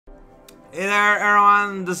Hey there,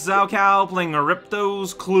 everyone, this is Cal playing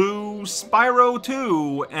Ripto's Clue Spyro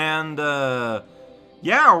 2, and,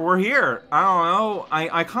 yeah, we're here. I don't know,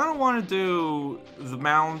 I kind of want to do the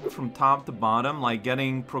mount from top to bottom, like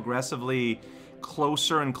getting progressively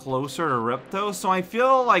closer and closer to Ripto, so I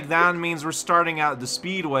feel like that means we're starting out the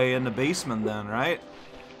speedway in the basement then, right?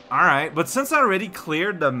 Alright, but since I already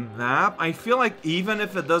cleared the map, I feel like even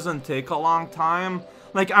if it doesn't take a long time,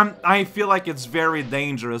 like, I feel like it's very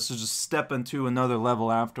dangerous to just step into another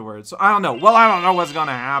level afterwards. So, I don't know. Well, I don't know what's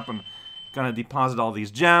gonna happen. Gonna deposit all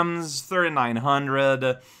these gems.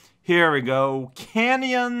 3,900. Here we go.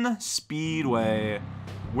 Canyon Speedway.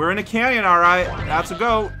 We're in a canyon, alright. That's a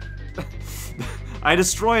goat. I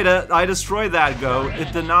destroyed it. I destroyed that goat.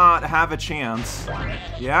 It did not have a chance.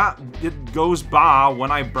 Yeah, it goes bah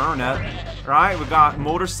when I burn it. Right, we got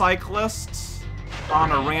motorcyclists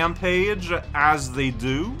on a rampage, as they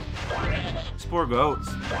do. These poor goats.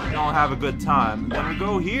 They don't have a good time. Then we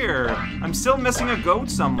go here. I'm still missing a goat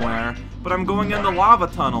somewhere, but I'm going in the lava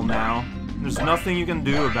tunnel now. There's nothing you can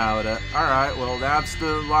do about it. Alright, well, that's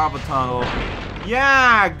the lava tunnel.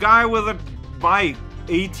 Yeah, guy with a bike.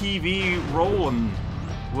 ATV rolling.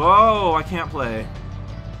 Whoa, I can't play.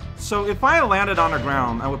 So if I landed on the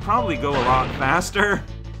ground, I would probably go a lot faster.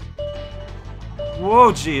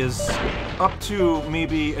 Whoa, geez. Up to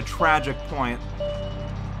maybe a tragic point.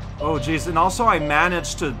 Oh, geez. And also I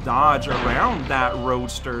managed to dodge around that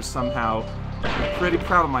roadster somehow. I'm pretty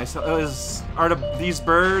proud of myself. Are these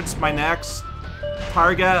birds my next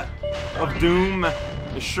target of doom?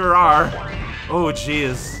 They sure are. Oh,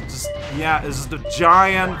 geez. Yeah, this is the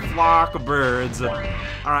giant flock of birds.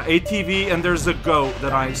 Alright, ATV, and there's a goat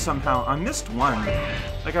that I missed one.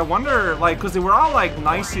 Like, I wonder, like, because they were all, like,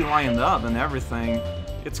 nicely lined up and everything.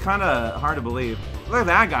 It's kind of hard to believe. Look at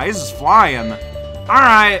that guy, he's just flying.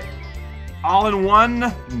 Alright. All in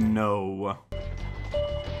one? No.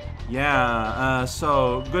 Yeah,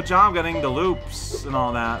 so, good job getting the loops and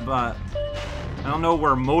all that, but I don't know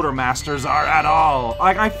where Motor Masters are at all.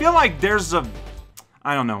 Like, I feel like there's a...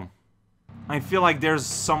 I don't know. I feel like there's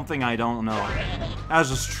something I don't know. That's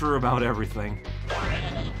just true about everything.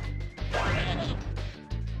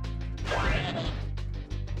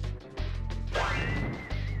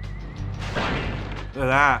 Look at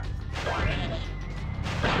that.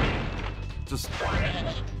 Just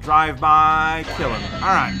drive by, kill him.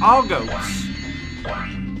 Alright, all goats.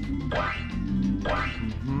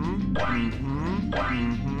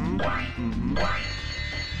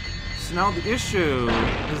 So now the issue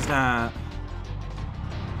is that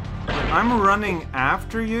I'm running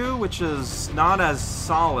after you, which is not as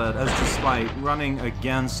solid as just like running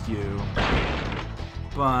against you.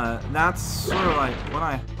 But that's sort of like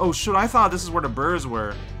what oh shoot, I thought this is where the birds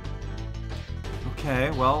were.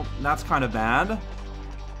 Okay, well, that's kind of bad.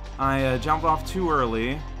 I jumped off too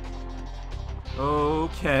early.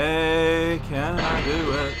 Okay, can I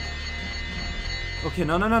do it? Okay,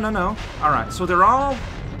 no. Alright, so they're all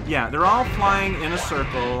flying in a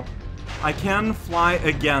circle. I can fly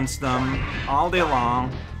against them all day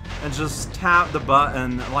long and just tap the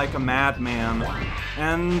button like a madman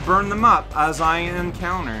and burn them up as I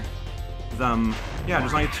encounter them. Yeah,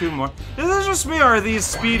 there's only two more. Is this just me, or are these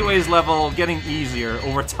speedways level getting easier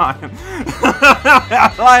over time?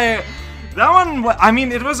 Like, that one, I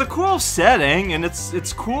mean, it was a cool setting, and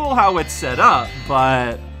it's cool how it's set up,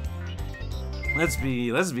 but let's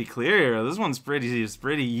be clear. This one's pretty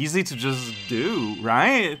easy to just do,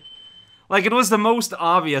 right? Like, it was the most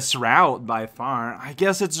obvious route by far. I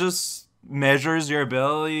guess it just measures your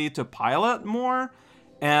ability to pilot more.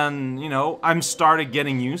 And, you know, I'm started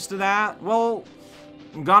getting used to that. Well,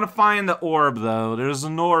 I'm gonna find the orb, though. There's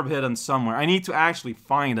an orb hidden somewhere. I need to actually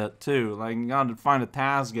find it, too. Like, I gotta find a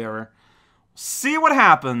task error. See what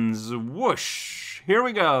happens. Whoosh. Here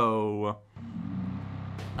we go.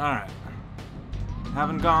 Alright.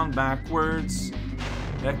 Haven't gone backwards.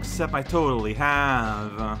 Except I totally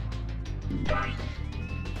have. I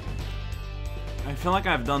feel like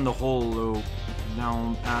I've done the whole loop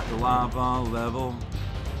down at the lava level.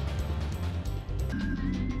 So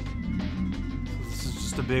this is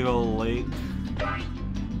just a big old lake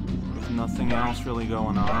with nothing else really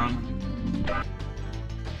going on.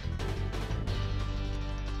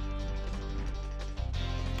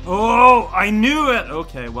 Oh, I knew it!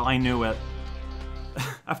 Okay, well, I knew it.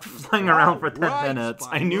 After flying around for 10 minutes,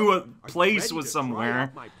 I knew a place was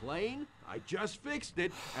somewhere. I just fixed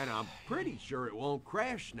it, and I'm pretty sure it won't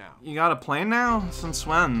crash now. You got a plane now? Since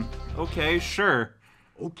when? Okay, sure.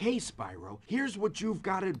 Okay, Spyro, here's what you've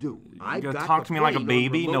got to do. You gotta talk to me like a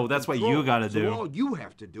baby? No, that's what you gotta do. So all you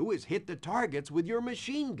have to do is hit the targets with your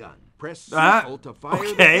machine gun. Press circle to fire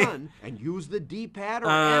the gun, and use the D-pad or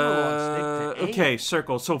analog stick to aim. Okay,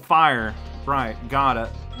 circle. So fire. Right, got it.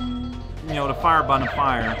 You know, the fire button,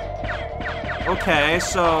 fire. Okay,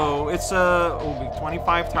 so it's a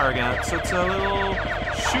 25 targets. So it's a little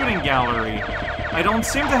shooting gallery. I don't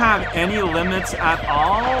seem to have any limits at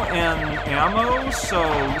all in ammo, so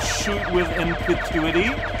shoot with intuitivity.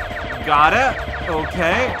 Got it.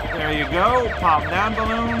 Okay, there you go. Pop that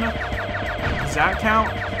balloon. Does that count?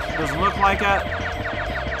 Doesn't look like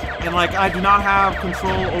it. And like, I do not have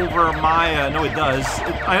control over my, no it does.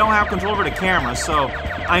 I don't have control over the camera, so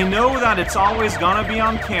I know that it's always gonna be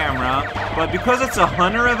on camera, but because it's a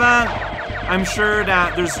hunter event, I'm sure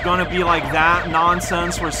that there's gonna be like that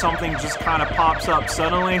nonsense where something just kind of pops up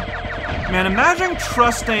suddenly. Man, imagine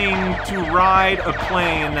trusting to ride a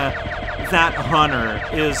plane that Hunter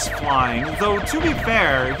is flying. Though, to be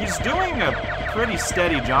fair, he's doing a pretty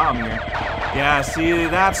steady job here. Yeah, see,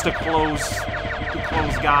 that's the close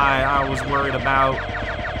guy I was worried about.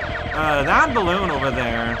 That balloon over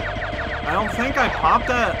there, I don't think I popped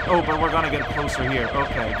that. Oh, but we're gonna get closer here.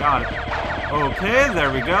 Okay, got it. Okay,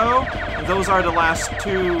 there we go. Those are the last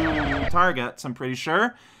two targets, I'm pretty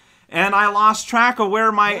sure. And I lost track of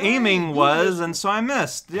where my aiming was, and so I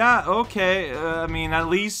missed. Yeah, okay. I mean, at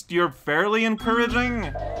least you're fairly encouraging.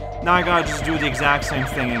 Now I gotta just do the exact same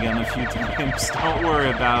thing again a few times. Don't worry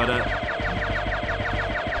about it.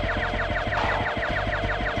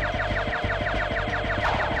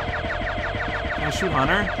 Can I shoot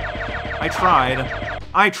Hunter? I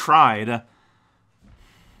tried.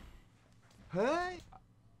 Hey?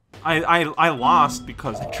 I lost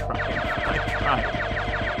because I tried.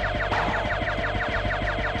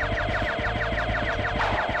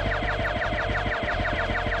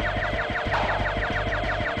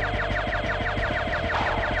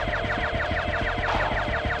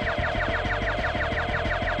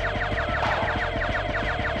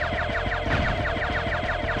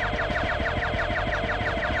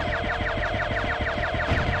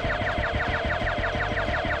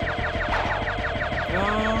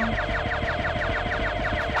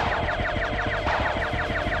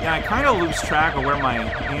 Yeah, I kind of lose track of where my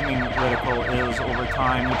aiming reticle is over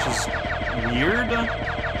time, which is weird.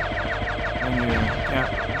 When you get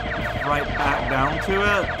right back down to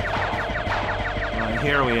it.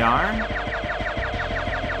 Here we are.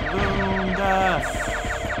 Balloon death.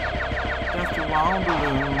 Death to all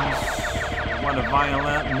balloons. What a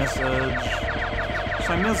violent message.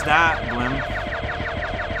 So I missed that blimp.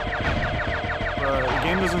 The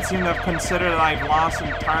game doesn't seem to have considered that I've lost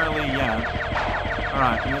entirely yet.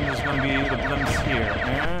 Alright, and then there's gonna be the blimps here.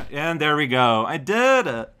 And there we go. I did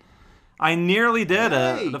it! I nearly did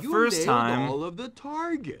it the first time. All of the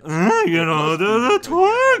targets. You know, the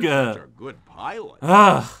target. You're a good pilot.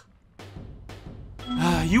 Ugh.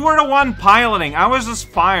 You were the one piloting. I was just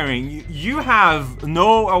firing. You have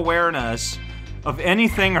no awareness of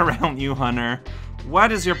anything around you, Hunter.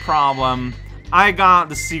 What is your problem? I got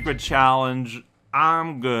the secret challenge.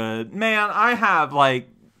 I'm good. Man, I have, like,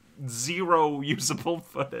 0 usable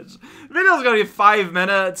footage. The video's gonna be 5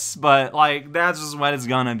 minutes, but, like, that's just what it's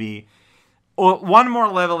gonna be. One more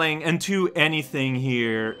leveling into anything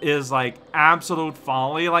here is, like, absolute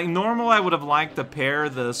folly. Like, normal I would have liked to pair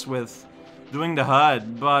this with doing the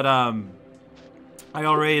HUD, but, I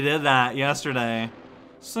already did that yesterday.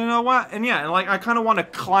 So, you know what? And yeah, like, I kind of want to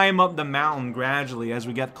climb up the mountain gradually as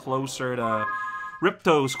we get closer to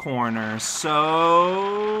Ripto's corner.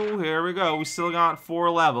 So, here we go. We still got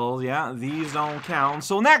 4 levels. Yeah, these don't count.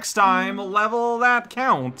 So next time, a level that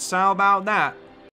counts. How about that?